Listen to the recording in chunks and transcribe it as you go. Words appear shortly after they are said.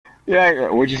Yeah,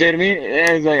 what'd you say to me?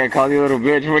 Yeah, it's like I called you a little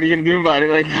bitch. What are you gonna do about it?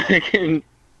 Like, fucking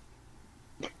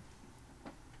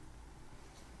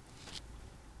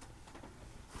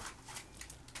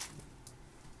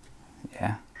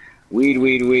Yeah. weed,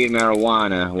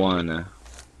 marijuana, wanna.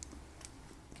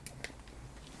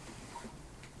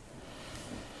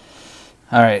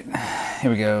 All right, here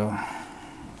we go.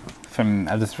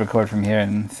 I'll just record from here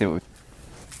and see what.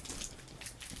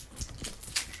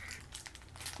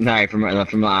 Nah, from all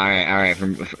right,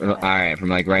 from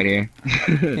like right here.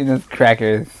 You know,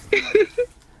 crackers.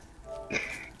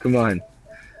 Come on,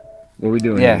 what we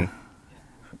doing Yeah, here?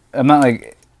 I'm not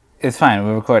like. It's fine.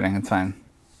 We're recording. It's fine.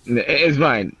 It's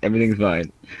fine. Everything's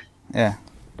fine. Yeah.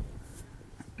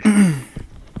 All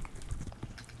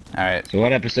right. So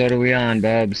what episode are we on,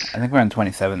 Bubs? I think we're on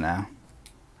 27 now.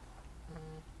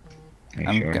 Are you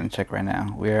I'm sure? gonna check right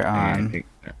now. We're I on think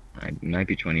I might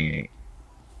be 28.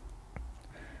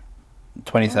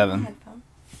 27.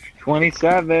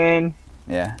 27.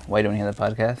 Yeah. Why don't you hear the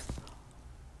podcast?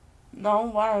 No,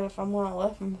 why if I'm gonna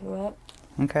listen to it?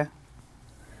 Okay.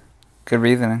 Good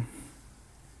reasoning.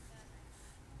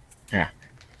 Yeah,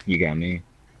 you got me.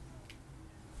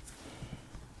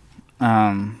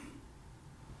 Um.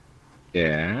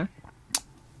 Yeah.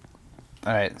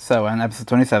 All right. So on episode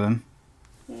 27,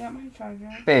 You got my charger.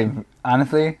 babe.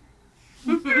 Honestly,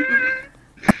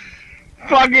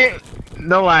 Fuck it.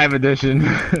 The live edition.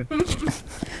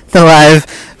 the live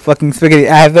fucking spaghetti.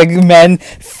 I have like men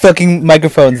fucking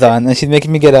microphones on, and she's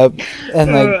making me get up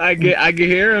and like. I can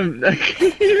hear him. I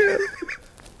can hear him.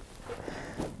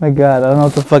 My God, I don't know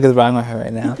what the fuck is wrong with her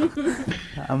right now.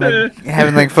 I'm like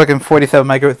having like fucking 47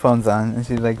 microphones on, and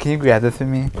she's like, "Can you grab this for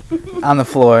me?" On the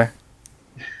floor.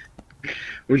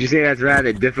 Would you say that's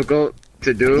rather difficult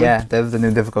to do? Yeah, that was the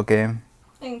new difficult game.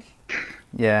 Thanks.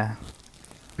 Yeah.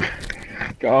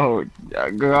 Go.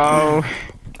 Go. All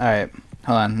right,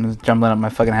 hold on. I'm just jumbling up my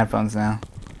fucking headphones now.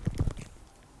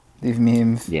 These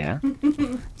memes. Yeah.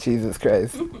 Jesus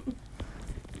Christ.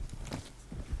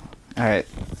 All right.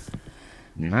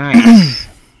 Nice.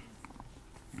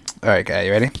 All right, guy,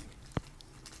 you ready?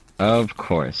 Of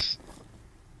course.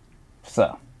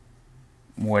 So,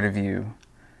 what have you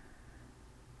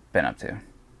been up to?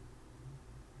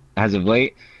 As of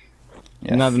late,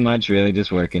 Yes. nothing much really,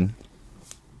 just working.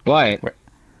 But Where-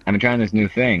 I've been trying this new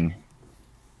thing,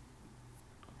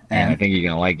 and I And think you're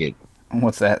gonna like it.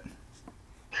 what's that?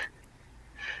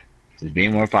 Just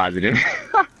being more positive.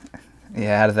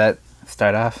 Yeah, how does that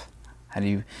start off? How do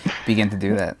you begin to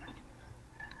do that?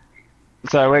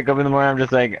 So I wake up in the morning, I'm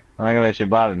just like, I'm not gonna let shit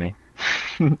bother me.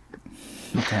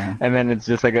 Okay. And then it's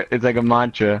just like a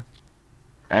mantra,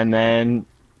 and then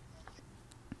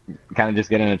kind of just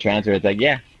get in a trance where it's like,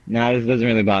 yeah, no, this doesn't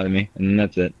really bother me, and then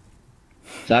that's it.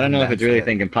 So I don't know if it's That's really it.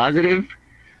 thinking positive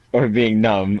or being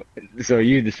numb. So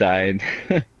you decide.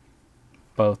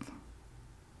 Both.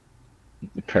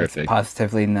 Perfect. It's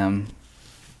positively numb.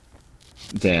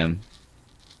 Damn.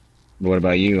 What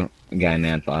about you, Guy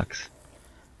Nan Fox?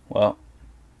 Well,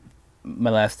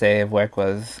 my last day of work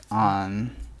was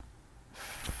on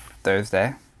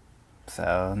Thursday,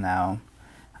 so now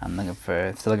I'm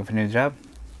still looking for a new job.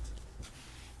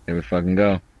 There we fucking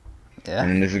go. Yeah. And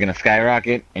then this is gonna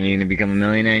skyrocket, and you're gonna become a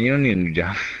millionaire, and you don't need a new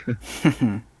job.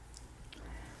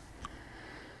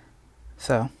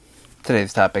 So,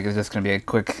 today's topic is just going to be a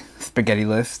quick spaghetti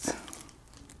list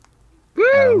Woo!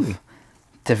 of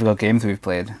difficult games we've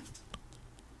played.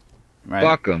 Right?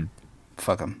 Fuck 'em.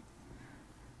 Fuck them.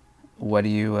 What do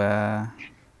you,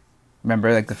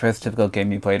 remember, like, the first difficult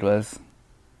game you played was?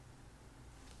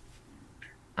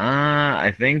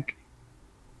 I think,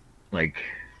 like,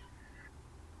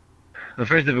 the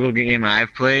first difficult game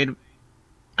I've played,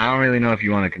 I don't really know if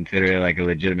you want to consider it like a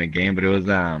legitimate game, but it was,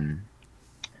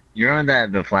 you remember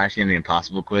the Flashy and the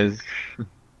Impossible quiz?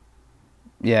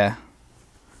 Yeah.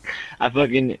 I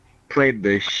fucking played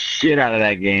the shit out of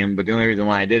that game, but the only reason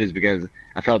why I did is because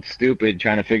I felt stupid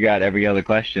trying to figure out every other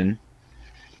question.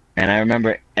 And I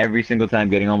remember every single time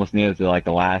getting almost near to like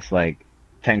the last like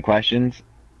 10 questions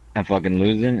and fucking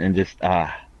losing and just the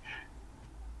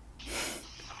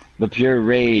pure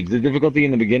rage. The difficulty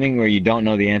in the beginning where you don't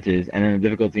know the answers, and then the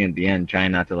difficulty at the end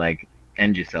trying not to like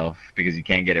end yourself because you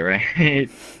can't get it right.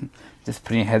 Just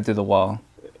putting your head through the wall.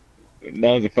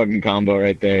 That was a fucking combo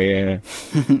right there,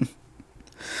 yeah.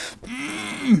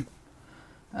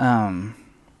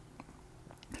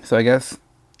 So I guess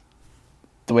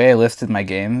the way I listed my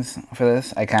games for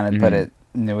this, I kind of put it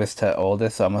newest to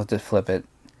oldest, so I'm going to just flip it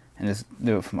and just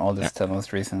do it from oldest to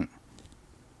most recent.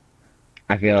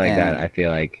 I feel like And- I feel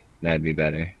like that'd be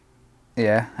better.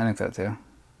 Yeah, I think so too.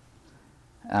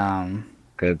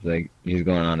 because like he's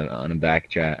going on a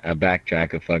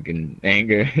backtrack of fucking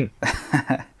anger.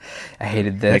 I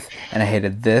hated this, Like, and I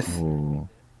hated this. ooh.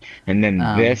 And then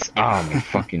Um, this, oh my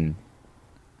fucking.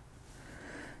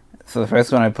 So the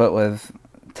first one I put was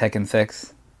Tekken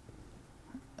 6.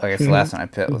 I guess the last one I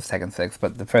put was Tekken 6,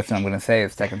 but the first one I'm going to say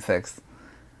is Tekken 6.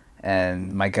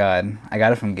 And my god, I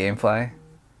got it from Gamefly,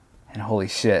 and holy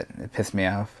shit, it pissed me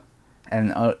off.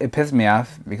 And it pissed me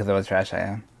off because of what trash I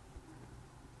am.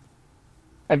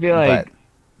 I feel But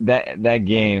like that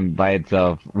game by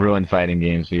itself ruined fighting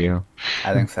games for you.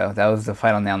 I think so. That was the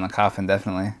final nail in the coffin,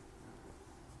 definitely.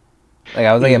 Like,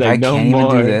 I was like, He's if like, I no can't even do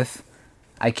more. this,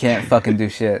 I can't fucking do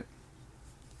shit.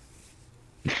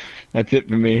 That's it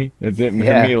for me. That's it for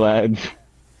Yeah. me, lads.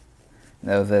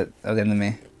 That was it. That was the end of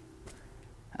me.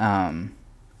 And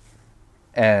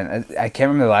I can't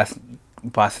remember the last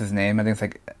boss's name. I think it's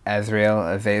like Azrael,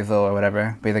 Azazel, or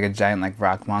whatever. But he's like a giant like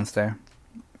rock monster.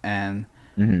 And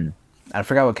Hmm. I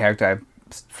forgot what character I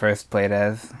first played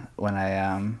as when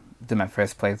I did my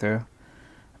first playthrough.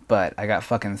 But I got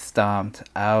fucking stomped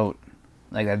out.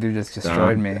 Like that dude just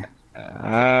destroyed me.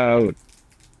 Out.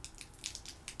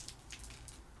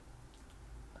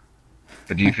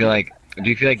 But do you feel like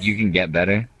you can get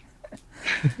better?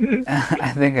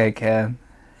 I think I can.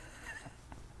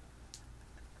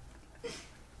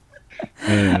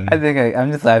 I think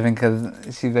I'm just laughing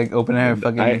because she's like opening her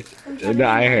fucking.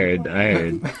 I heard.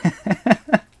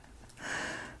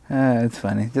 It's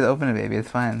funny. Just open it, baby. It's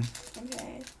fine.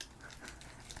 Okay.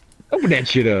 Open that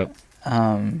shit up.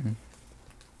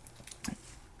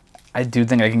 I do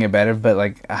think I can get better, but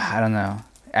like I don't know.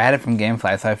 I had it from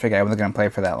GameFly, so I figured I wasn't gonna play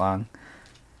for that long.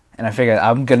 And I figured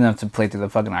I'm good enough to play through the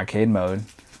fucking arcade mode.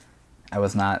 I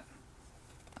was not.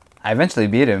 I eventually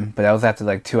beat him, but that was after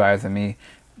like 2 hours of me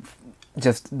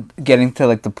just getting to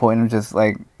like the point of just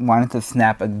like wanting to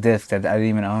snap a disc that I didn't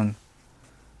even own.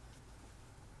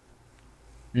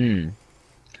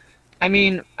 I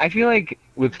mean, I feel like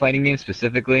with fighting games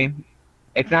specifically,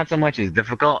 it's not so much as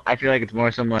difficult. I feel like it's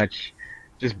more so much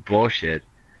just bullshit.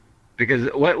 Because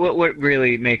what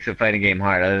really makes a fighting game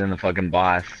hard other than the fucking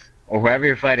boss or whoever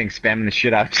you're fighting spamming the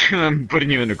shit out to him, putting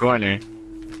you in the corner?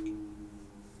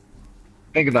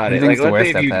 Think about Who it. thinks Like, the let's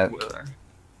say worst if at you.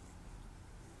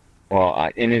 Well,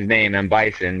 in his name, I'm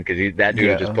Bison, because that dude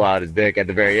would just Yeah. pull out his dick at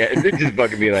the very end. It'd just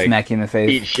fucking be like, Smack you in the face.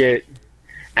 eat shit.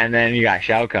 And then you got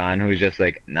Shao Kahn, who's just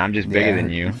like, nah, I'm just bigger Yeah. than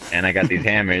you, and I got these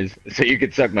hammers, so you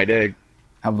could suck my dick.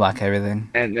 I'll block everything.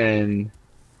 And then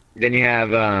you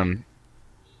have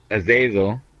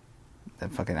Azazel.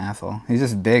 That fucking asshole. He's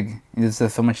just big. He just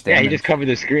does so much Yeah, damage. he just covered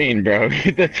the screen, bro.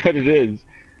 That's what it is.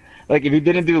 Like, if he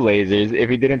didn't do lasers, if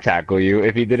he didn't tackle you,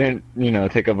 if he didn't,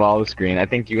 take up all the screen, I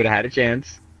think you would have had a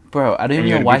chance. Bro, I don't And even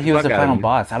you know would why beat he the was the fuck out of final him.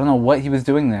 boss. I don't know what he was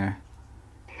doing there.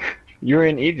 You were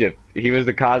in Egypt. He was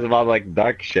the cause of all, like,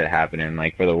 dark shit happening,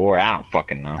 like, for the war. I don't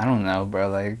fucking know. I don't know, bro.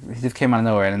 Like, he just came out of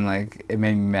nowhere and, like, it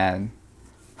made me mad.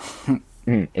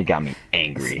 It got me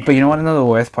angry. But you know what the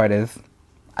worst part is?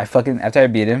 After I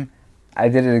beat him, I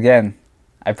did it again.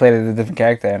 I played as a different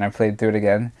character and I played through it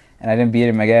again. And I didn't beat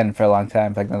him again for a long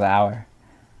time, for like another hour.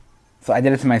 So I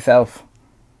did it to myself.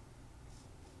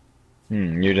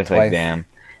 You're just Twice. like, damn.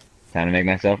 Time to make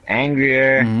myself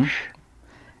angrier. Mhm.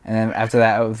 And then after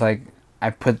that, I was like, I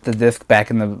put the disc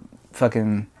back in the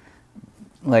fucking,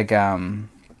 like,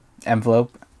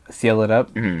 envelope, sealed it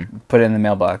up, Mhm. put it in the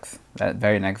mailbox that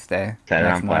very next day. Set it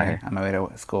next on morning, fire. on my way to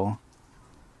school.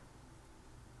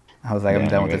 I was like, I'm Yeah,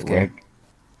 done on with your this way to game.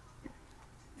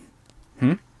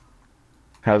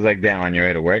 I was like, damn, on your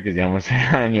way to work? Is you almost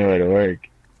on your way to work?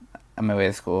 On my way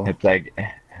to school. It's like,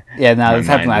 Yeah, no, my this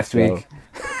happened mind last is week.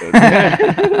 so-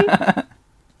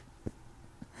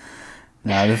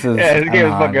 No, this is Yeah, this I game don't is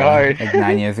know, fucking like, hard. Like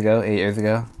 9 years ago, 8 years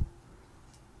ago.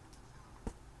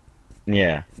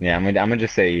 yeah, I'm gonna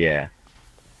just say yeah.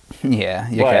 Yeah,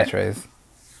 your But- catchphrase.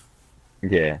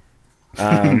 Yeah.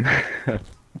 Um,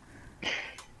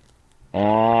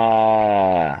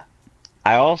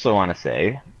 I also want to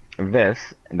say this,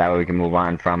 and that way we can move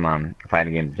on from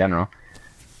fighting games in general.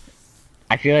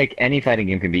 I feel like any fighting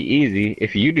game can be easy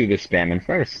if you do the spamming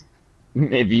first.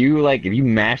 If you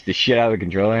mash the shit out of the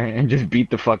controller and just beat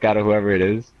the fuck out of whoever it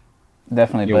is.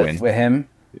 Definitely, You but win. with him,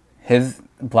 his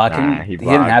blocking, Nah, he he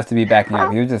didn't blocked. have to be backing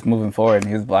up. He was just moving forward and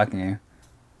he was blocking you.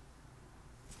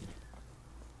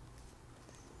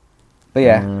 But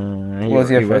yeah, what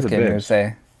was your first game you would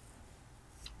say?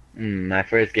 My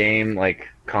first game, like,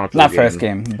 console Not first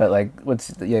game. game, but like,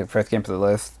 what's your first game for the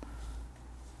list?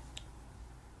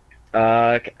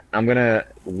 I'm gonna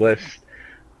list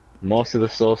most of the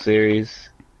Soul series,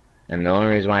 and the only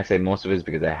reason why I say most of it is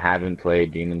because I haven't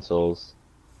played Demon Souls,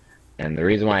 And the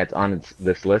reason why it's on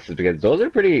this list is because those are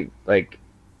pretty like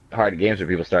hard games for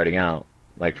people starting out.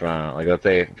 Like from like let's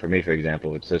say for me for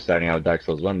example, it's just starting out with Dark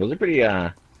Souls 1. Those are pretty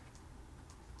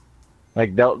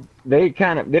like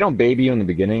they don't baby you in the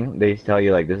beginning. They tell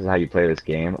you like this is how you play this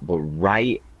game, but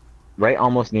right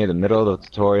almost near the middle of the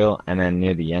tutorial and then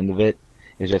near the end of it,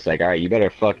 it's just like, all right, you better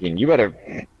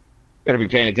be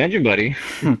paying attention, buddy.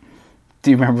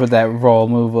 Do you remember what that roll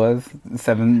move was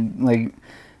 7 like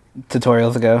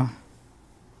tutorials ago?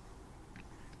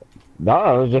 No,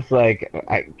 I was just like,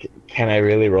 can I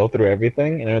really roll through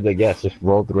everything? And I was like, yes, just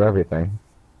roll through everything.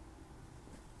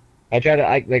 At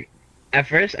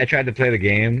first I tried to play the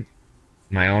game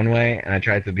my own way, and I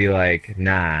tried to be like,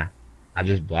 nah, I'll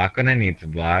just block when I need to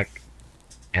block,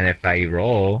 and if I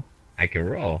roll, I can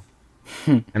roll.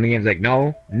 And the game's like,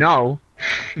 no, no,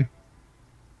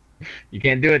 you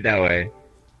can't do it that way.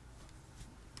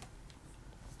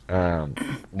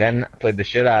 Then played the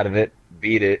shit out of it,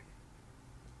 beat it.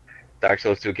 Dark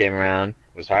Souls 2 came around.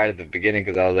 It was hard at the beginning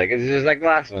because I was like, it's just like the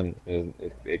last one.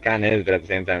 It kind of is, but at the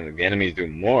same time, the enemies do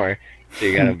more, so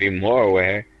you gotta be more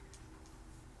aware.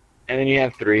 And then you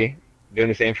have 3 doing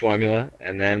the same formula,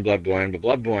 and then Bloodborne. But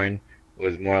Bloodborne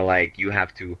was more like you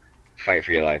have to fight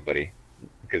for your life, buddy.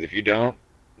 Because if you don't,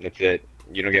 that's it.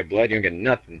 You don't get blood, you don't get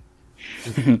nothing.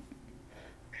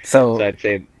 So So I'd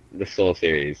say the Soul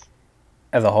series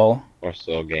as a whole, or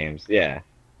Soul games, yeah.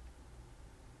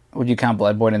 would you count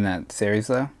Bloodborne in that series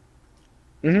though?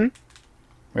 Mm-hmm. Because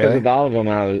Really? with all of them,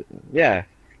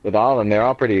 with all of them, they're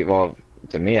all pretty, well,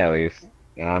 to me at least.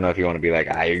 I don't know if you want to be like,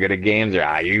 you're good at games,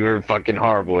 or you're fucking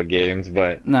horrible at games,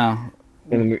 but No.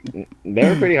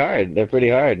 they're pretty hard. They're pretty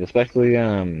hard, especially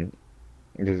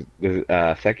there's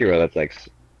Sekiro. That's like,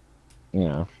 you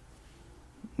know,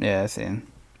 Yeah, I seen.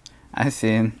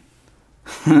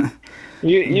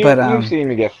 you But you've seen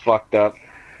me get fucked up.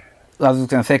 I was just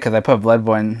gonna say because I put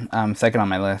Bloodborne second on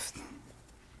my list.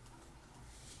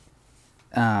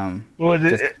 Was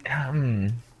just-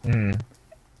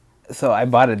 So I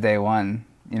bought it day one,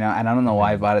 and I don't know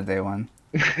why I bought it day one.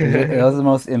 It was the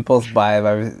most impulse buy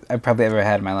I probably ever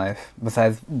had in my life,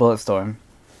 besides Bulletstorm.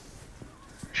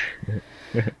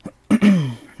 I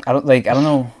don't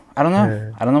know. I don't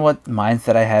know what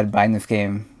mindset I had buying this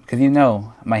game, because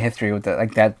my history with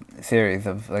that series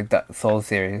of like the Souls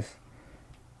series,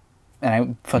 and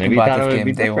I fucking Maybe you bought thought it this would game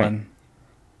be day different.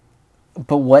 one.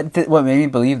 But what made me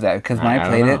believe that? Because when I I don't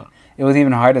played it, know. it was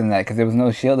even harder than that because there was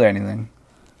no shield or anything.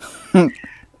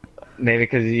 Maybe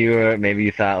because maybe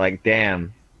you thought like,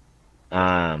 damn,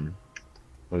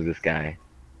 who's this guy?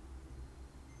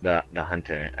 The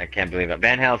hunter. I can't believe it.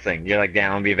 Van Helsing. You're like,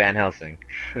 damn, I'm gonna be Van Helsing.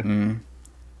 Mm. I'm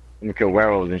gonna kill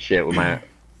werewolves and shit with my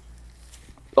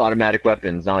automatic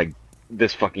weapons. Not like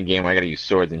this fucking game where I gotta use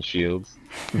swords and shields.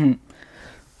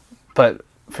 But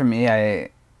for me, I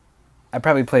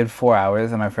probably played 4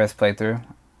 hours on my first playthrough,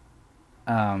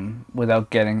 without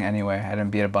getting anywhere. I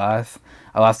didn't beat a boss.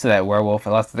 I lost to that werewolf.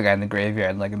 I lost to the guy in the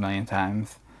graveyard like a million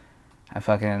times. I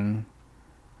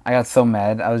got so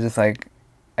mad. I was just like,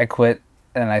 I quit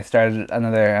and I started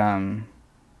another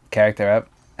character up,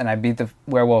 and I beat the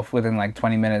werewolf within like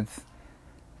 20 minutes.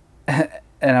 And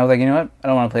I was like, you know what? I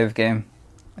don't want to play this game.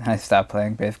 And I stopped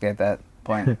playing basically at that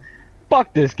point.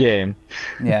 Fuck this game.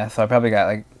 Yeah, so I probably got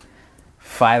like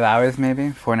 5 hours, maybe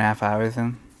 4.5 hours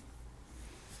in,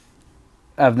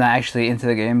 of not actually into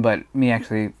the game, but me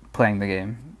actually playing the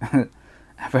game. I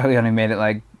probably only made it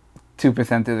like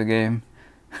 2% through the game.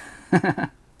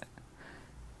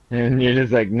 And you're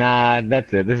just like, nah,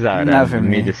 that's it. This is how it Not ends. for Let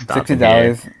me. just stop from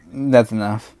here. $60, that's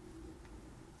enough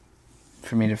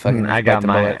for me to fucking I just got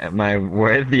bite the bullet. my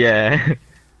worth, yeah.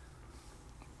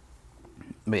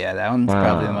 But yeah, that one's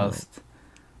probably the Wow. most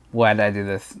why did I do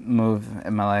this move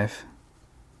in my life.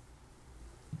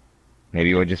 Maybe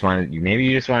you just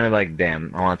wanted like,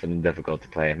 damn, I want something difficult to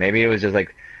play. Maybe it was just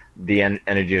like the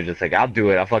energy of just like, I'll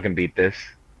do it. I'll fucking beat this.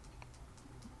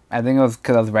 I think it was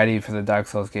because I was ready for the Dark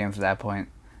Souls games at that point,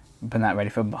 but not ready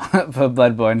for for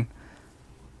Bloodborne.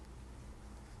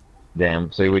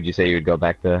 Damn. So would you say you would go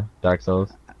back to Dark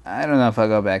Souls? I don't know if I'll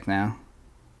go back now.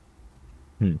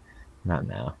 Not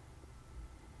now.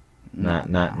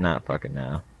 Not fucking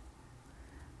now.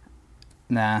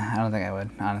 Nah, I don't think I would,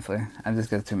 honestly. I just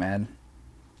get too mad.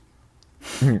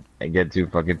 I get too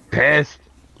fucking pissed.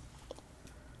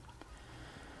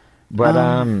 But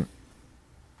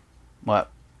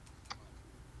What?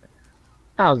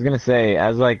 I was gonna say,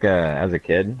 as a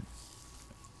kid,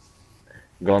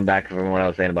 going back from what I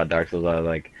was saying about Dark Souls, I was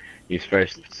like, you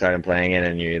first started playing it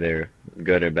and you're either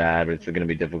good or bad, but it's gonna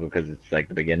be difficult because it's like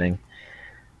the beginning.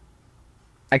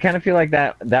 I kind of feel like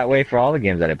that way for all the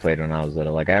games that I played when I was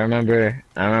little. Like I remember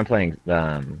playing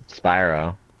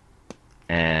Spyro,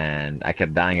 and I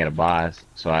kept dying at a boss,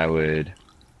 so I would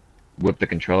whip the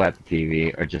controller at the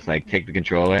TV, or just like take the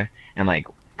controller and like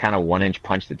kind of 1 inch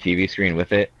punch the TV screen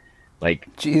with it,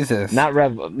 like Jesus. not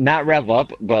rev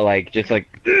up, but like just like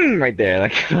right there,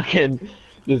 like fucking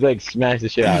just like smash the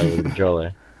shit out of the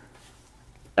controller.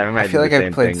 I remember I I feel did like the I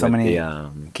same played thing so with many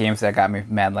the games that got me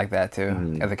mad like that too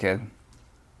Mhm. as a kid.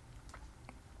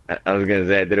 I was gonna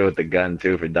say I did it with the gun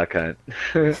too for Duck Hunt.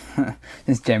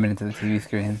 Just jamming into the TV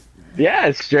screen.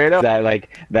 Yeah, straight up. That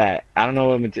like that. I don't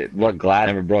know what glass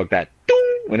never broke that.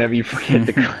 Ding, whenever you forget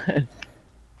the glass.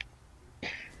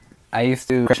 I used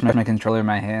to crush my controller in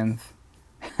my hands.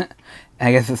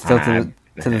 I guess it's still to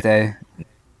the day.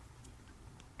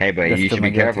 Hey, but That's you still should my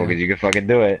be careful go-to. because you could fucking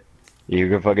do it. You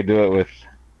could fucking do it with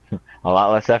a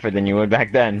lot less effort than you would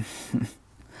back then.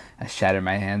 I shattered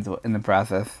my hands in the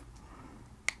process.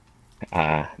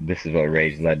 This is what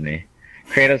rage led me.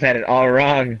 Kratos had it all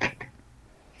wrong.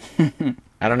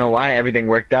 I don't know why everything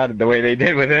worked out the way they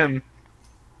did with him.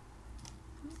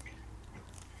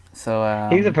 So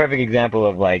He's a perfect example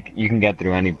of like you can get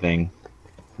through anything.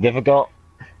 Difficult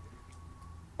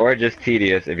or just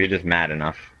tedious if you're just mad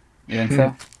enough. you think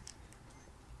so?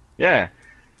 Yeah.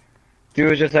 Dude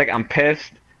was just like, I'm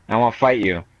pissed, I want to fight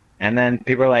you. And then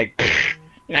people are like,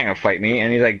 you're not gonna fight me.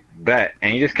 And he's like, bet.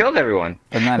 And he just killed everyone.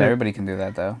 But not everybody can do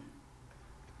that though.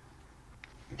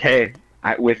 Hey,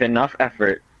 with enough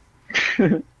effort,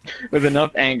 with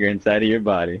enough anger inside of your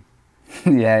body,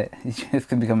 Yeah, you just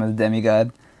could become a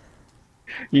demigod.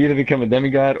 you either become a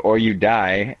demigod or you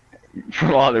die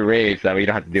from all the rage. So that way you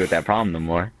don't have to deal with that problem no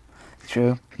more.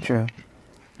 True, true.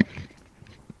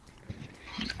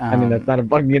 I mean, that's not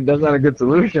a good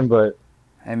solution, but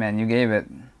Hey man, you gave it.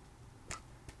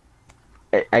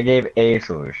 I gave a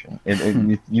solution.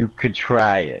 You could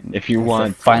try it if you It's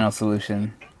want. the final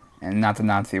solution, and not the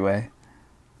Nazi way.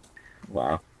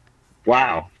 Wow.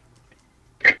 Wow.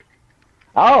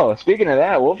 Oh, speaking of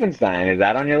that, Wolfenstein, is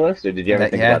that on your list, or did you ever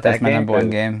think Yeah, about that that's my game? number one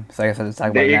 'Cause game. So I guess I'll just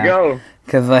talk there about it you now. go.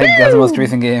 Because like that's the most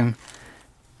recent game.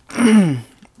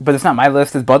 But it's not my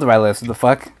list. It's both of our lists. What the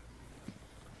fuck?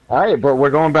 Alright, but we're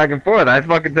going back and forth. I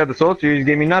fucking said the Soul Series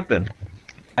gave me nothing.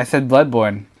 I said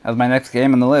Bloodborne. That was my next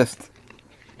game on the list.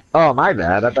 Oh, my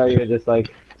bad. I thought you were just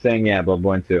like saying, yeah,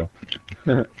 Bloodborne 2.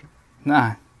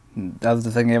 Nah, that was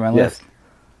the second game on my Yes. list.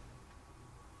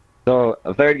 So,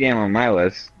 a third game on my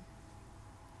list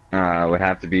would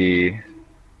have to be.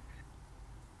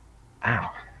 Ow.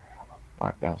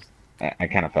 Fuck, that was. I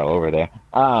kind of fell over there.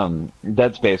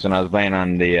 Dead Space when I was playing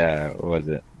on the, what was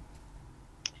it?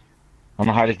 On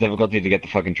the hardest difficulty to get the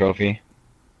fucking trophy.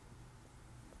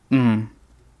 Hmm.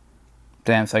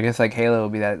 Damn. So I guess like Halo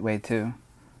would be that way too.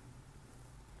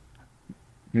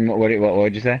 What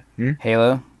would you say?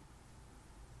 Halo.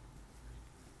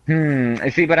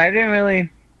 See, but I didn't really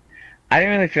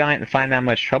find that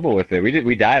much trouble with it.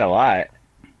 We died a lot,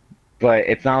 but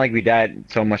it's not like we died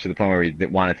so much to the point where we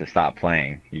wanted to stop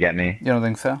playing. You get me? You don't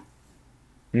think so?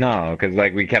 No, because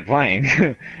like we kept playing,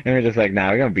 and we're just like, nah,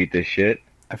 we're gonna beat this shit.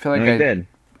 I feel like And we did.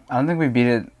 I don't think we beat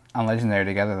it on Legendary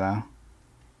together though.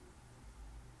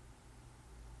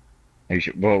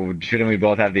 Well, shouldn't we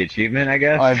both have the achievement? I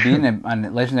guess. Oh, I've beaten it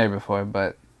on Legendary before,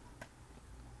 but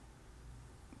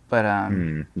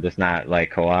Just not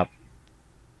like co-op.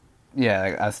 yeah,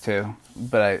 like us too.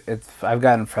 But I've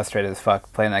gotten frustrated as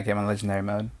fuck playing that game on Legendary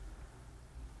mode.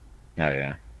 Oh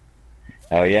yeah.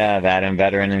 Oh yeah, that and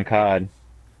veteran and COD.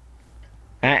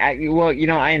 Well,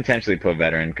 I intentionally put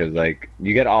veteran because like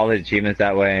you get all the achievements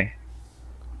that way.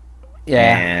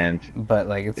 Yeah, And but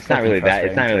like it's not really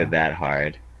frustrating, too. that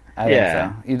hard. I think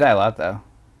Yeah. so. You die a lot though.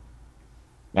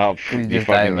 Oh, You you just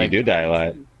die, fucking you like- do die a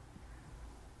lot.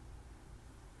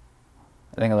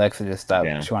 I think Alexa just stopped.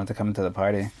 Yeah. She wanted to come into the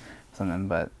party, or something,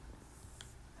 but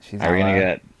she's. Are we not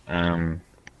gonna allowed.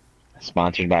 get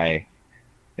sponsored by?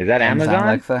 Is that Amazon?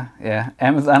 Alexa? Yeah,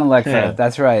 Amazon Alexa. Yeah.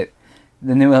 That's right.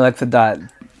 The new Alexa Dot,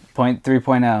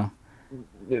 3.0.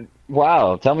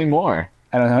 Wow, tell me more.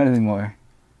 I don't know anything more.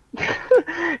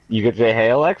 You could say, "Hey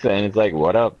Alexa," and it's like,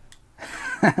 "What up?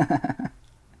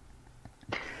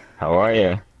 How are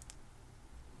you?"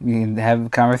 You can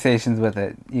have conversations with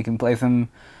it. You can play some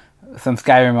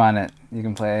Skyrim on it. You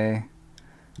can play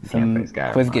some play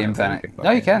Skyrim quiz on it, games but on you it. can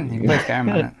No, you fucking- can. You can play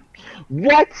Skyrim on it.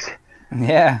 What?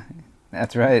 Yeah,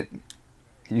 that's right.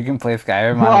 You can play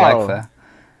Skyrim on Whoa. Alexa.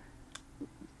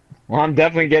 Well, I'm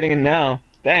definitely getting it now.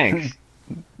 Thanks.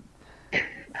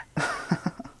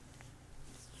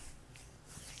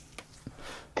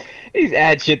 These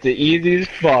add shit to easy as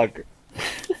fuck.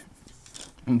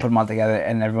 and put them all together,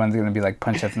 and everyone's gonna be like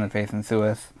punch us in the face and sue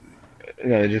us.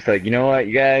 They're just like, you know what,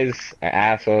 you guys are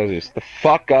assholes. Just the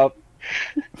fuck up.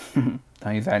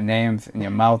 Don't use our names in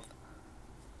your mouth.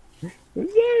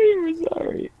 We're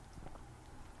sorry.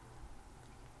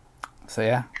 So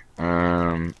yeah.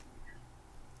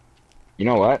 You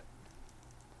know what?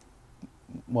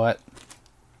 What?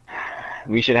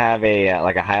 We should have a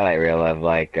like a highlight reel of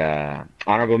like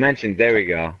honorable mentions. There we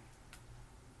go.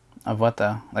 Of what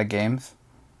though? Like games?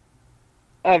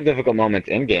 Of difficult moments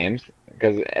in games,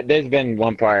 because there's been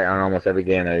one part on almost every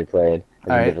game that we played.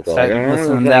 All right, Difficult. start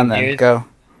listing them down then. Go.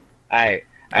 Alright,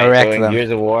 I'll so react to in them. Gears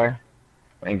of War,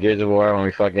 when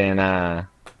we fucking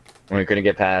when we couldn't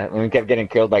get past, when we kept getting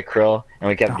killed by Krill, and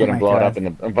we kept Oh getting my blown God. up in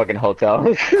the fucking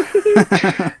hotels.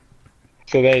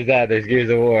 So there's that. There's Gears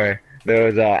of War. There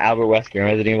was Albert Wesker in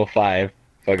Resident Evil 5.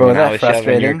 Fucking Bro, was when I that was shoving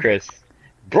frustrating? near Chris.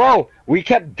 Bro, we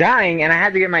kept dying, and I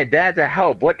had to get my dad to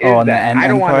help. What is Oh, on the that? end I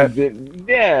don't part? want to.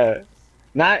 Yeah,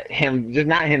 not him. Just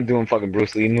not him doing fucking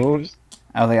Bruce Lee moves.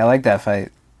 I was like, I like that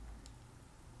fight.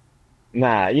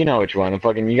 Nah, you know which one.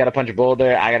 Fucking, you gotta punch a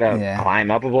boulder. I gotta Yeah. climb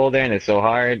up a boulder, and it's so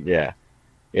hard. Yeah,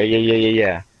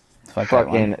 yeah. Fuck that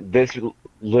Fucking one. this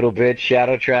little bitch,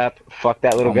 Shadow Trap. Fuck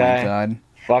that little Oh my guy. God.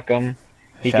 Fuck him.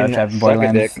 He Shadow can Trap and suck a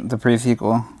Borderlands, dick. the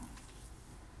pre-sequel.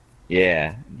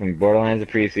 Yeah, from Borderlands the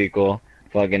pre-sequel,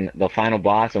 fucking the final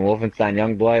boss in Wolfenstein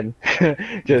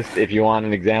Youngblood. Just if you want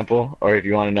an example, or if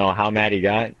you want to know how mad he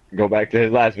got, go back to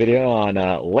his last video on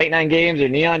Late Night Games or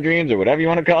Neon Dreams or whatever you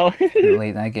want to call it.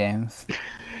 Late night games.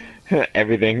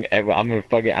 Everything. I'm gonna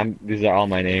fucking. These are all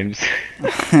my names.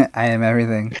 I am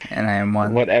everything, and I am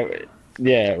one. Whatever.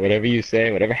 Yeah, whatever you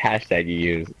say, whatever hashtag you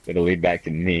use, it'll lead back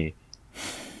to me.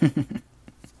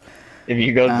 If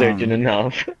you go searching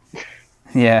enough.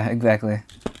 Yeah, exactly.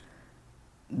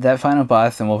 That final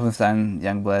boss in Wolfenstein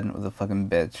Youngblood was a fucking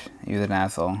bitch. He was an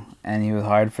asshole, and he was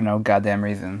hard for no goddamn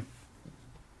reason.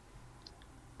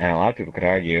 And a lot of people could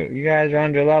argue, you guys are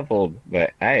under leveled,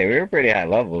 but hey, we were pretty high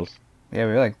levels. Yeah,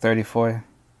 we were like 34.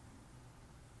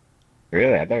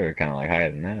 Really? I thought we were kind of like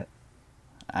higher than that.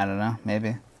 I don't know,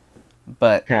 maybe.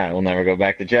 But We'll never go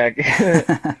back to check.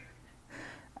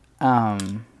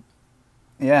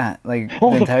 yeah, like the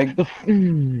Oh, entire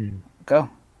mm. go.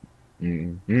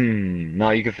 No,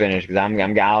 you can finish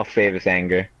because I'll save his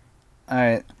anger. All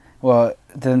right. Well,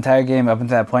 the entire game up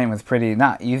until that point was pretty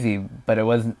not easy, but it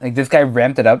wasn't like this guy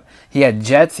ramped it up. He had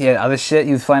jets, he had other shit.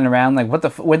 He was flying around. Like what the?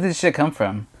 Where did this shit come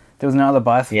from? There was no other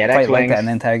boss He had fight like X-Wings. that in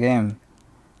the entire game.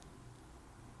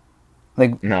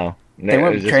 Like No, they it was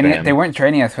weren't just training. spam. They weren't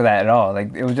training us for that at all.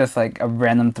 Like it was just like a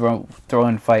random throw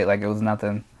and fight. Like it was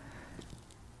nothing.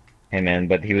 Hey man,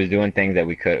 but he was doing things that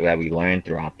we learned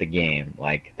throughout the game,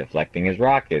 like deflecting his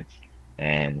rockets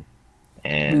and We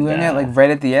learned it like right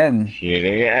at the end.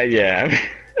 shooting. Yeah.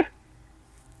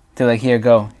 They're like, here,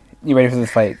 go. You ready for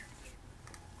this fight?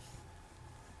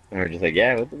 And we're just like,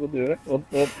 yeah, we'll do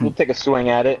it. We'll take a swing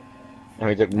at it. And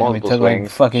we took And we multiple took swings.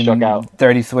 like fucking Shook out.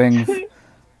 30 swings.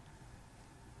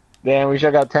 Then we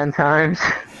shook out 10 times.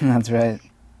 That's right.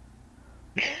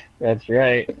 That's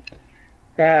right.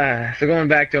 So going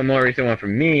back to a more recent one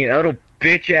from me, that little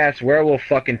bitch ass werewolf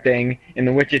fucking thing in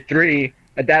The Witcher 3.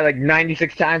 I died like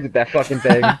 96 times with that fucking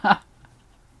thing.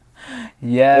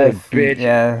 Yes. Little bitch.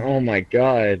 Yeah. Oh my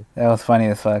god. That was funny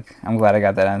as fuck. I'm glad I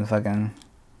got that on fucking.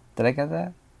 Did I get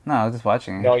that? No, I was just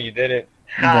watching it. No, you didn't.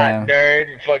 Damn. Ha,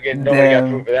 nerd. Fucking nobody got Damn.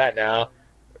 proof of that now.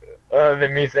 Other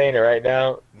than me saying it right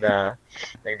now. Nah.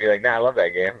 They'd be like, nah, I love that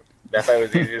game. That fight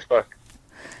was easy as fuck.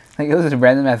 Like it was just a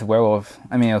random ass werewolf.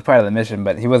 I mean, it was part of the mission,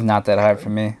 but he was not that hard for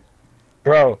me.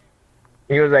 Bro,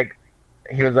 he was like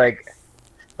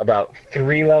about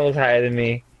 3 levels higher than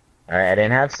me. Alright, I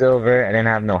didn't have silver. I didn't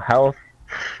have no health.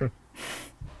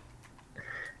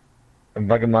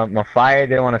 Fucking my fire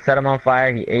didn't want to set him on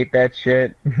fire. He ate that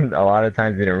shit. A lot of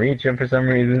times didn't reach him for some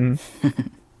reason. You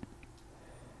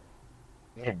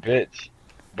bitch.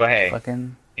 But hey,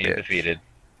 Fucking. he's bitch. defeated.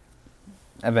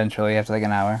 Eventually, after like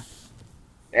an hour.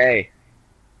 Hey,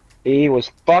 he was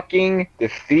fucking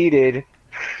defeated.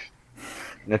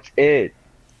 That's it.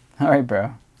 All right,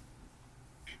 bro.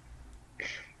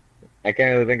 I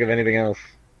can't really think of anything else.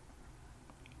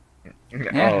 Yeah,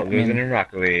 I losing mean- in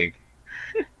Rocket League.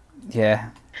 Yeah,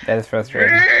 that is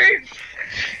frustrating. Rage!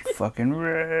 Fucking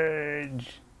rage.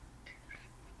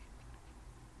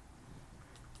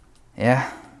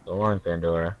 Yeah, So long,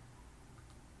 Pandora.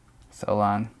 so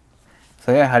long.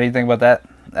 So yeah, how do you think about that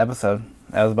episode?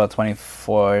 That was about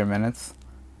 24 minutes.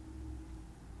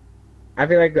 I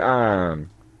feel like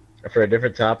for a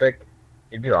different topic,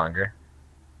 it'd be longer.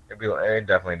 It'd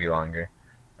definitely be longer.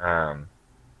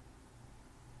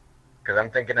 Because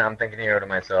I'm thinking here to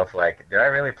myself, like, did I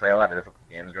really play a lot of difficult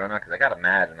games growing up? Because I got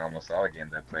mad in almost all the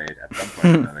games I played at some point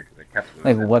or another because I kept Like,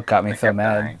 losing what got and me I so kept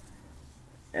mad? dying.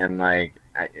 And like,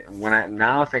 when I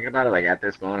now thinking about it, like at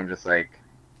this moment, I'm just like,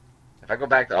 if I go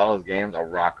back to all those games, I'll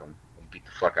rock them, I'll beat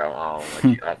the fuck out of all of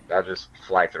them. Like, I'll just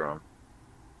fly through them.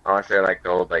 I want to say like the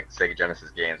old like Sega Genesis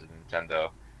games and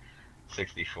Nintendo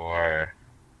 64.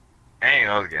 Any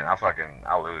of those games,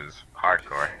 I'll lose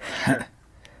hardcore.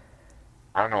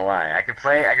 I don't know why. I could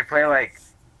play like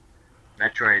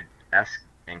Metroid esque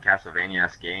and Castlevania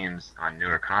esque games on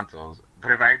newer consoles,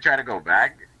 but if I try to go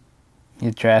back,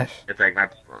 You trash. it's like my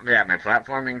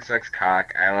platforming sucks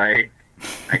cock. I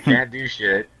can't do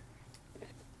shit.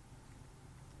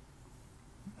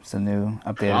 Some new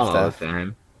updated Fall all the stuff.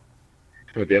 time.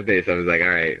 With the updates, I was like, all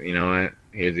right, you know what?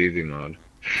 Here's easy mode.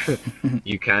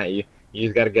 You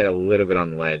just got to get a little bit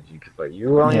on the ledge. You don't even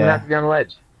have Yeah. to be on the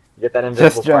ledge. You get that Just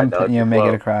invisible part jump that and lets you make it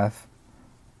float. across.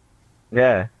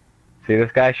 Yeah. See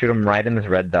this guy? Shoot him right in this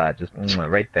red dot. Just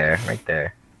right there, right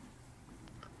there.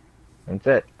 That's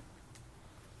it.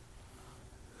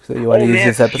 So you want to use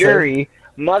this episode? Fury,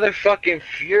 motherfucking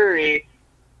Fury.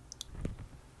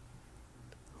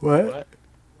 What?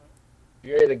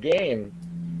 Fury the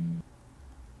game.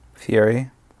 Fury.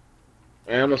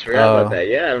 I almost forgot about Oh. that.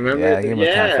 Yeah, I remember. Yeah, the game was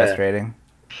kind of frustrating.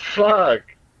 Fuck.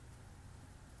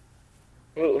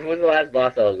 Who was the last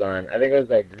boss I was on? I think it was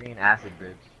that green acid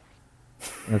bitch.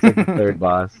 That's like the third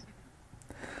boss.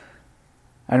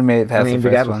 I made it past the the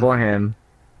guy first one. before him,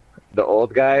 the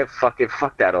old guy. Fuck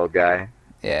that old guy.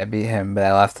 Yeah, I beat him, but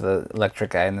I lost to the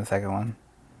electric guy in the second one.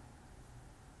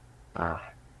 Ah.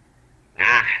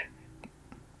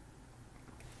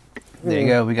 There you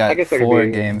go. We got I guess I could 4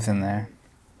 be- games in there.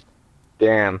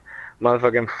 Damn,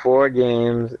 motherfucking 4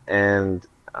 games and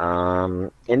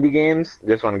indie games.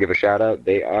 Just want to give a shout out.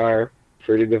 They are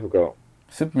pretty difficult.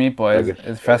 Super Meat Boy Like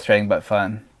is frustrating but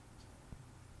fun.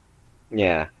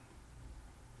 Yeah.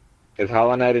 Is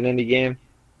Hollow Knight an indie game?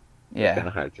 It's kind Yeah.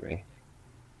 of hard to me.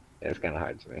 Yeah, it's kind of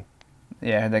hard to me.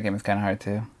 Yeah, that game is kind of hard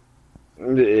too.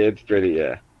 It's pretty,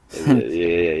 yeah.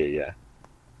 Yeah.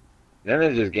 Then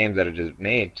there's just games that are just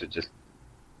made to just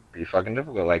be fucking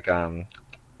difficult. Like,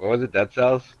 what was it? Dead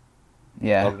Cells?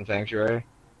 Yeah. Cells and Sanctuary?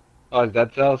 Oh, it's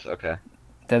Dead Cells? Okay.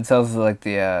 Dead Cells is like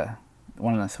the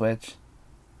one on the Switch.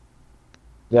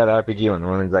 Yeah, the RPG one. The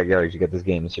one that's like, yo, you should get this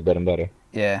game. It's your bread and butter.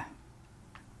 Yeah.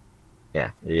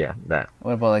 Yeah, that.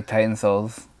 What about like Titan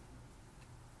Souls?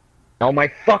 Oh my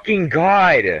fucking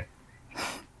god!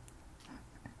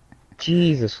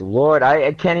 Jesus Lord,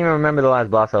 I can't even remember the last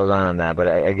boss I was on that, but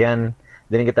again,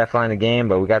 didn't get that far in the game,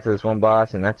 but we got to this one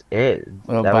boss, and that's it.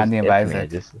 What about That was Binding of it for me. Isaac?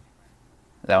 Just,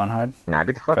 That one hard? nah,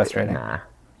 get the fuck Frustrating.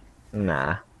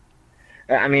 Nah.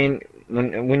 I mean,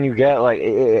 when you get, like,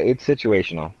 it's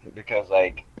situational, because,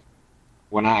 like,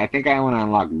 when I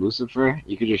unlocked Lucifer,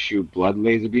 you could just shoot blood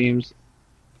laser beams,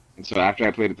 and so after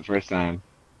I played it the first time,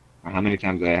 or how many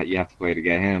times you have to play to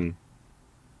get him,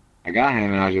 I got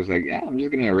him, and I was just like, yeah, I'm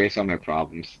just gonna erase all my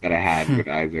problems that I had with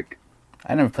Isaac.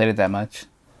 I never played it that much.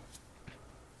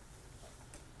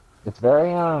 It's very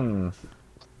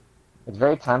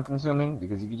time consuming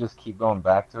because you can just keep going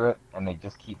back to it, and they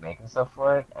just keep making stuff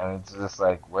for it, and it's just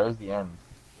like, where's the end?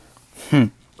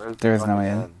 Where's the There is no fucking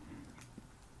end.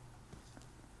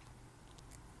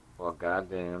 Well,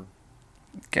 goddamn.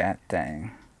 God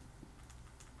dang.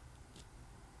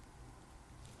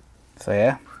 So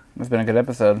yeah, it's been a good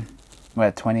episode. We're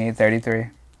at 28:33.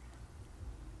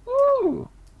 Woo!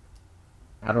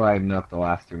 How do I milk the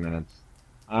last 3 minutes?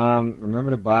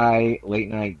 Remember to buy late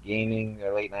night gaming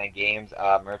or late night games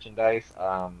merchandise.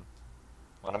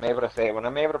 When I'm able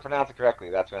to pronounce it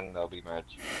correctly, that's when there'll be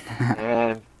merch.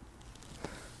 And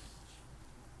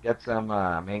get some.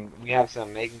 We have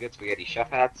some Making Good Spaghetti chef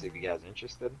hats if you guys are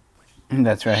interested.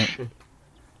 That's right.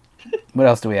 What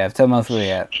else do we have? Tell them what else we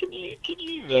have. Can you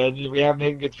imagine? We have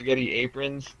Making Good Spaghetti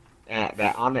aprons.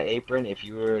 That on the apron, if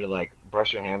you were to like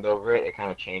brush your hand over it, it kind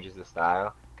of changes the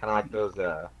style. Kind of like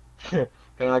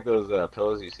those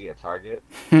pillows you see at Target.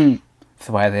 So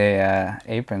why they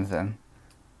aprons then?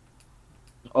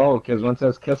 Oh, because one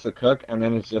says "kiss the cook," and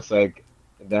then it's just like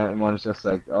that one's just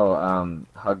like, "Oh,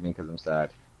 hug me because I'm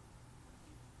sad."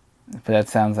 But that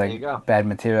sounds There you like go. bad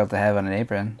material to have on an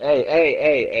apron.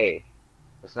 Hey!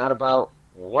 It's not about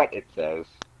what it says;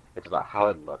 it's about how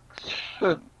it looks.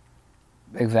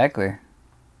 Exactly.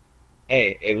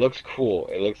 Hey, it looks cool.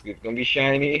 It's gonna be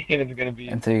shiny, and it's gonna be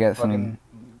Until you get some fucking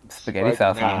spaghetti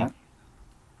spiked. sauce on it.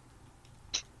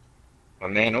 But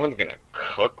man, no one's gonna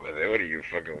cook with it. What are you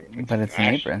fucking? But it's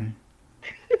an apron.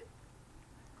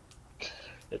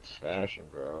 It's fashion,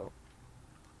 bro.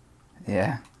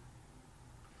 Yeah.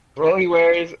 Broly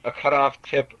wears a cut-off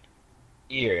tip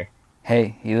ear.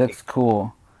 Hey, he looks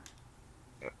cool,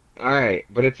 All right,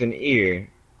 but it's an ear and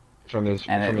from it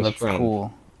his looks friend.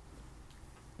 cool.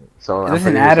 So Is I'm this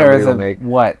an pretty sure ad or somebody is will it make.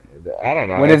 what? I don't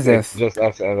know. What is It's this? just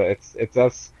us. It's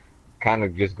us kind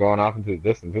of just going off into the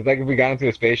distance. It's like if we got into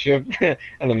a spaceship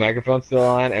and the microphone's still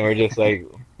on, and we're just like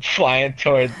flying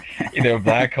towards either a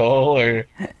black hole or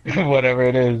whatever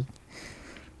it is.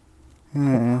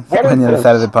 What On is the other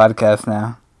side of the this? podcast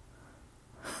now.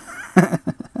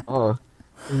 Oh,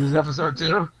 is this episode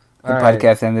 2? All The right,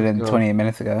 podcast ended let's in go. 28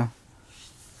 minutes ago.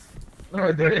 No,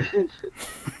 I didn't.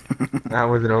 I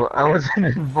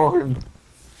wasn't informed.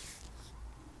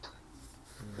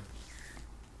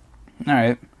 All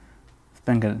right, it's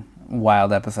been a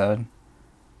wild episode.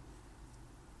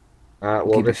 Well,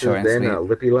 Keep it this has short and been sweet.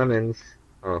 Lippy Lemons.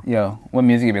 Oh, Yo, what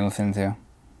music you been listening to?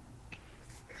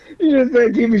 you just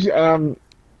said keep it. I'm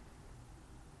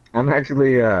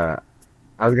actually. I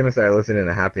was gonna say I listening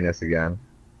to Happiness again,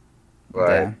 but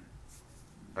Damn.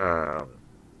 um,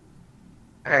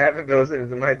 I haven't been listening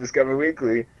to my Discover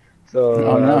Weekly, so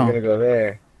Oh I was no. gonna go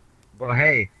there. Well,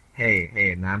 hey!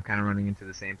 Now I'm kind of running into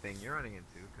the same thing you're running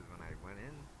into because when I went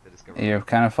in to Discover You're Weekly,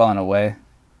 kind of falling away.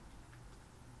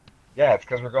 yeah, it's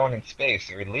because we're going in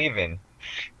space. We're leaving.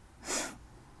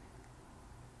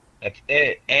 That's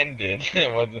it. Ended.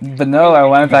 It wasn't. But Let me no, look I at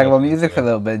want you've to been talk about listening music for a to.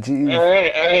 little bit. All Jeez.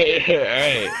 right, all right,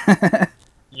 all right.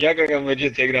 You act like I'm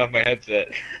legit taking off my headset.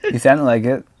 You sounded like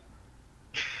it.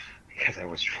 Because I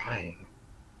was trying.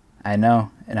 I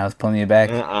know, and I was pulling you back.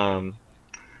 Um,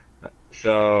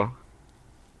 so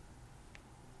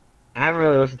I haven't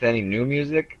really listened to any new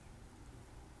music,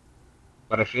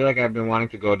 but I feel like I've been wanting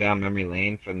to go down memory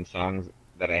lane for the songs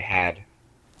that I had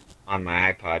on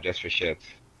my iPod just for shits.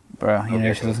 Bro, you know what Okay,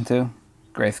 you should listen to?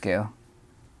 Grayscale.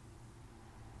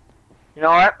 you know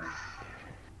what?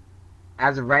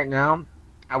 As of right now,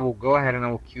 I will go ahead and I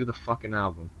will cue the fucking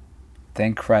album.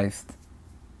 Thank Christ.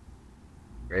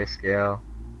 Grayscale,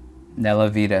 Nella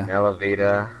Vita.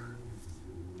 Elevita,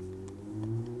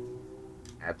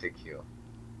 add to queue.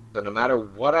 So no matter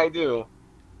what I do, if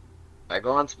I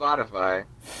go on Spotify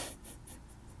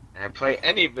and I play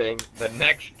anything, the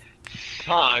next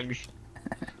songs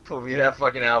will be that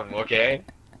fucking album, okay?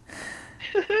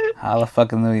 Holla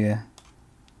fucking Luya.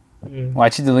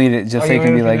 Why'd you delete it just Oh, so you you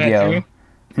can be listen to like, that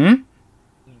yo. too?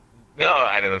 No,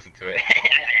 I didn't listen to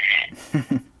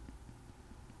it.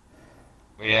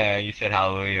 Yeah, you said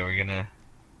hallelujah. We're gonna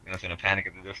listen to Panic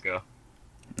at the Disco.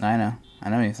 I know. I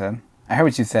know what you said. I heard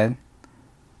what you said.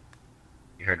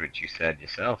 You heard what you said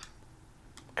yourself.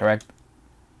 Correct.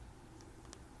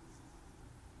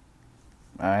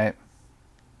 Alright.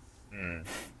 Hmm.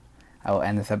 I will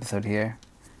end this episode here.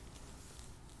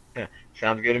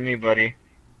 Sounds good to me, buddy.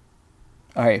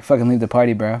 Alright, fucking leave the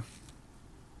party, bro.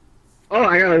 Oh,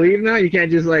 I gotta leave now? You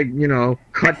can't just, like,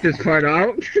 cut this part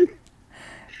out?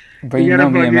 Bro, You you gotta know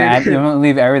me. I'm fucking... gonna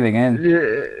leave everything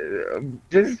in.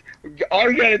 Just... All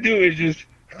you gotta do is just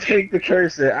take the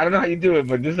cursor. I don't know how you do it,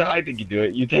 but this is how I think you do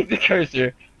it. You take the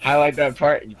cursor, highlight that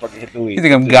part, and you fucking hit delete. You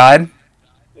think I'm That's God?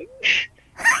 it.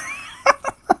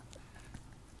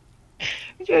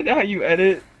 Is that how you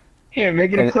edit? Here,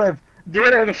 make it a Edit. clip. Do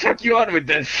whatever the fuck you want with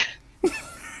this.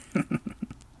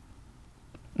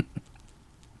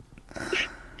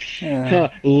 Yeah.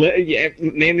 Yeah,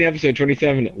 name the episode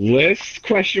 27. List?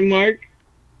 Question mark.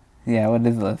 Yeah, what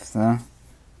is this, huh?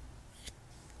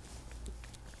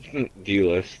 D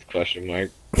list? Question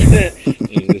mark.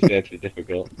 This that's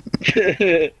difficult.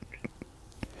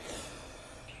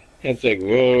 It's like,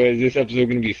 whoa, is this episode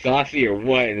gonna be saucy or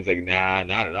what? And it's like, nah,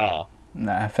 not at all.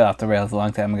 Nah, I fell off the rails a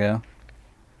long time ago.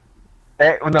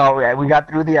 No, we got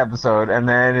through the episode, and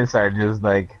then it started just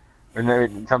like,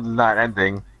 something's not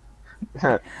ending.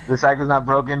 The cycle's not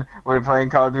broken. We're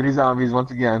playing Call of Duty Zombies once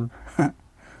again.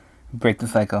 Break the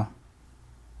cycle.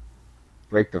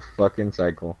 Break the fucking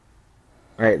cycle.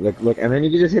 All right, look, and then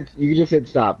you can just hit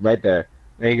stop right there.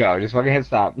 There you go. Just fucking hit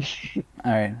stop.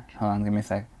 Alright, hold on, give me a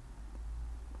sec.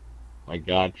 My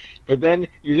God. But then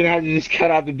you're gonna have to just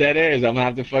cut out the dead airs. I'm gonna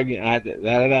have to fucking da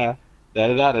da da da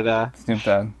da da da Snoop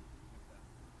Dogg.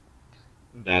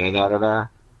 da da da da da.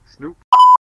 Snoop.